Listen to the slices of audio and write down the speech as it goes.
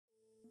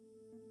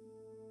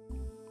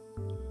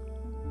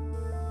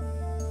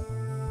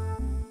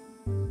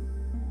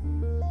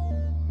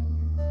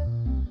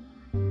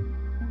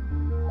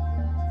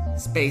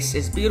Space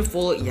is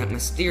beautiful yet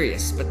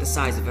mysterious, but the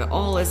size of it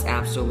all is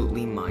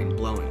absolutely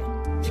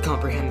mind-blowing. To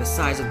comprehend the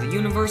size of the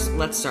universe,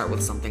 let's start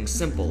with something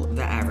simple,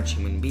 the average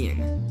human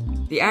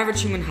being. The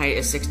average human height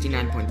is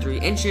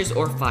 69.3 inches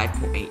or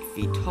 5.8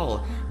 feet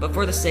tall, but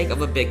for the sake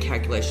of a big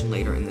calculation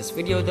later in this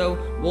video though,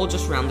 we'll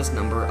just round this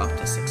number up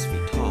to 6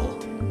 feet tall.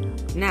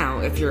 Now,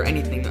 if you're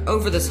anything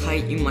over this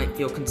height, you might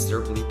feel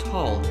considerably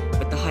tall,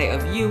 but the height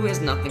of you is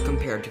nothing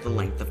compared to the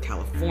length of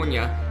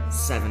California,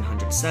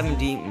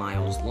 770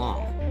 miles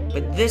long.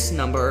 But this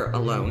number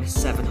alone,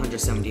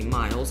 770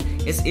 miles,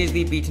 is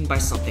easily beaten by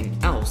something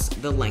else,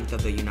 the length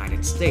of the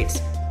United States,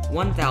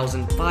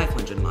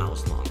 1,500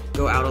 miles long.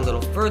 Go out a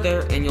little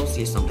further and you'll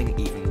see something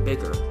even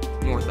bigger.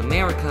 North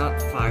America,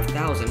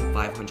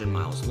 5,500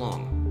 miles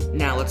long.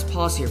 Now let's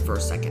pause here for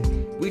a second.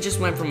 We just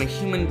went from a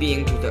human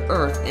being to the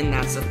Earth, and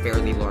that's a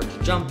fairly large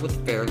jump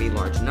with fairly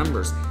large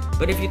numbers.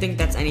 But if you think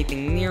that's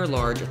anything near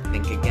large,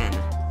 think again.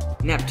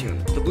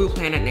 Neptune, the blue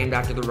planet named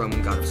after the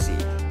Roman god of sea.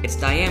 Its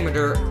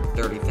diameter,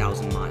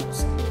 30,000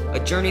 miles. A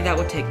journey that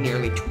would take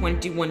nearly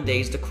 21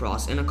 days to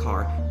cross in a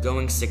car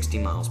going 60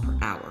 miles per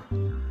hour.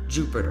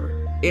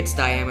 Jupiter, its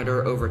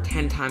diameter over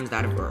 10 times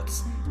that of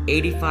Earth's,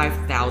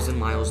 85,000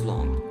 miles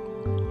long.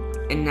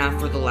 And now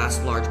for the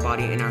last large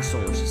body in our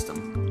solar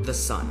system, the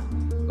Sun.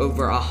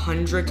 Over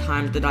 100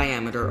 times the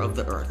diameter of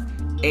the Earth,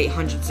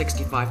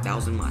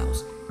 865,000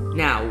 miles.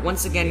 Now,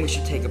 once again, we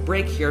should take a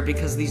break here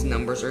because these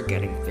numbers are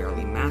getting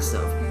fairly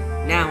massive.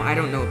 Now, I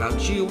don't know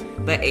about you,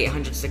 but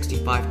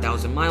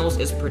 865,000 miles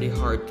is pretty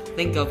hard to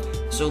think of,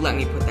 so let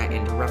me put that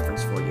into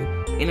reference for you.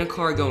 In a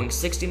car going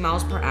 60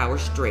 miles per hour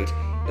straight,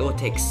 it will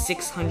take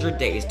 600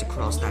 days to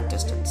cross that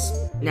distance.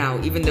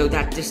 Now, even though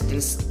that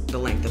distance, the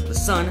length of the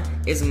Sun,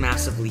 is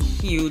massively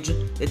huge,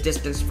 the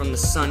distance from the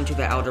Sun to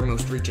the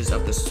outermost reaches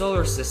of the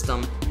solar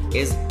system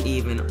is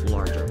even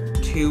larger,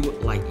 2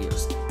 light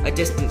years. A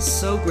distance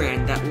so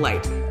grand that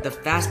light, the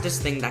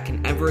fastest thing that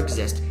can ever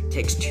exist,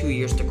 takes 2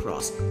 years to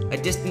cross, a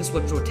distance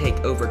which will take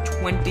over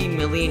 20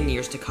 million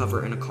years to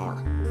cover in a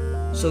car.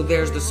 So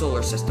there's the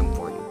solar system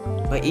for you.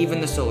 But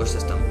even the solar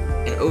system,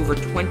 an over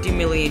 20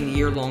 million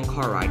year long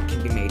car ride,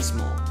 can be made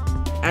small.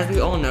 As we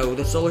all know,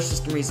 the solar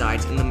system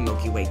resides in the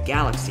Milky Way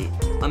galaxy,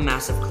 a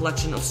massive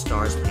collection of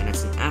stars,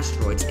 planets, and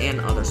asteroids, and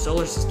other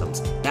solar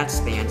systems that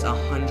spans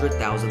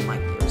 100,000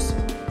 light years.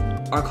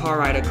 Our car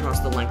ride across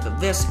the length of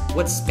this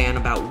would span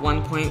about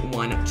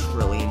 1.1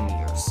 trillion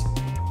years.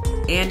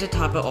 And to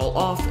top it all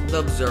off, the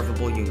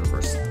observable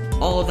universe.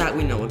 All of that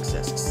we know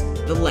exists.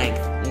 The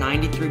length,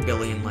 93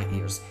 billion light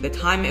years. The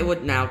time it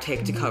would now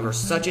take to cover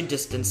such a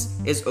distance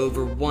is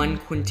over 1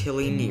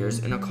 quintillion years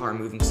in a car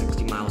moving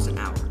 60 miles an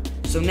hour.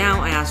 So now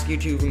I ask you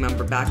to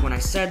remember back when I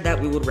said that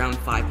we would round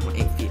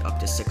 5.8 feet up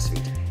to 6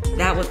 feet.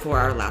 That was for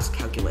our last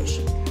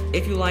calculation.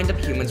 If you lined up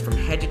humans from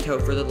head to toe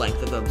for the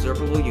length of the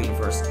observable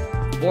universe,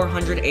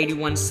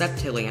 481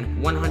 septillion,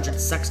 100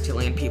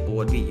 sextillion people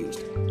would be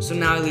used. So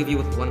now I leave you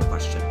with one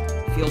question.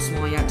 Feel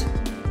small yet?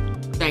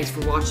 Thanks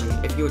for watching.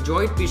 If you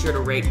enjoyed, be sure to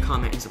rate,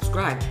 comment, and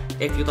subscribe.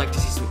 If you'd like to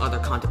see some other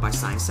content by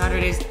Science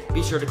Saturdays,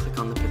 be sure to click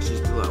on the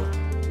pictures below.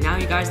 Now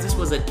you guys, this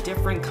was a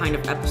different kind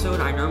of episode.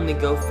 I normally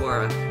go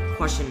for a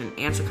question and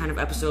answer kind of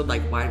episode,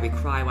 like why do we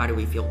cry, why do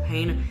we feel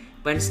pain?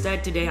 But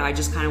instead today I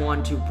just kind of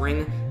wanted to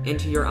bring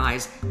into your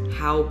eyes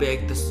how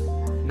big this,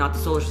 not the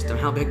solar system,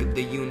 how big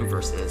the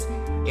universe is.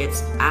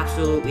 It's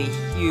absolutely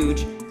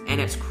huge. And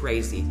it's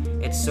crazy.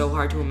 It's so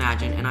hard to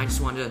imagine, and I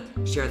just wanted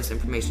to share this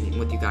information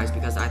with you guys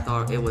because I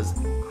thought it was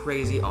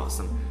crazy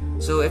awesome.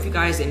 So if you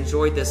guys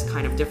enjoyed this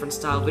kind of different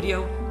style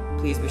video,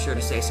 please be sure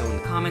to say so in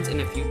the comments,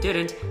 and if you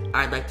didn't,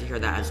 I'd like to hear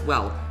that as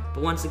well.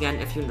 But once again,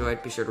 if you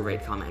enjoyed, be sure to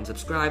rate, comment, and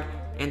subscribe,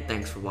 and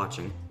thanks for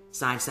watching.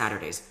 Science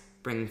Saturdays,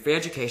 bringing free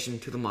education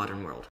to the modern world.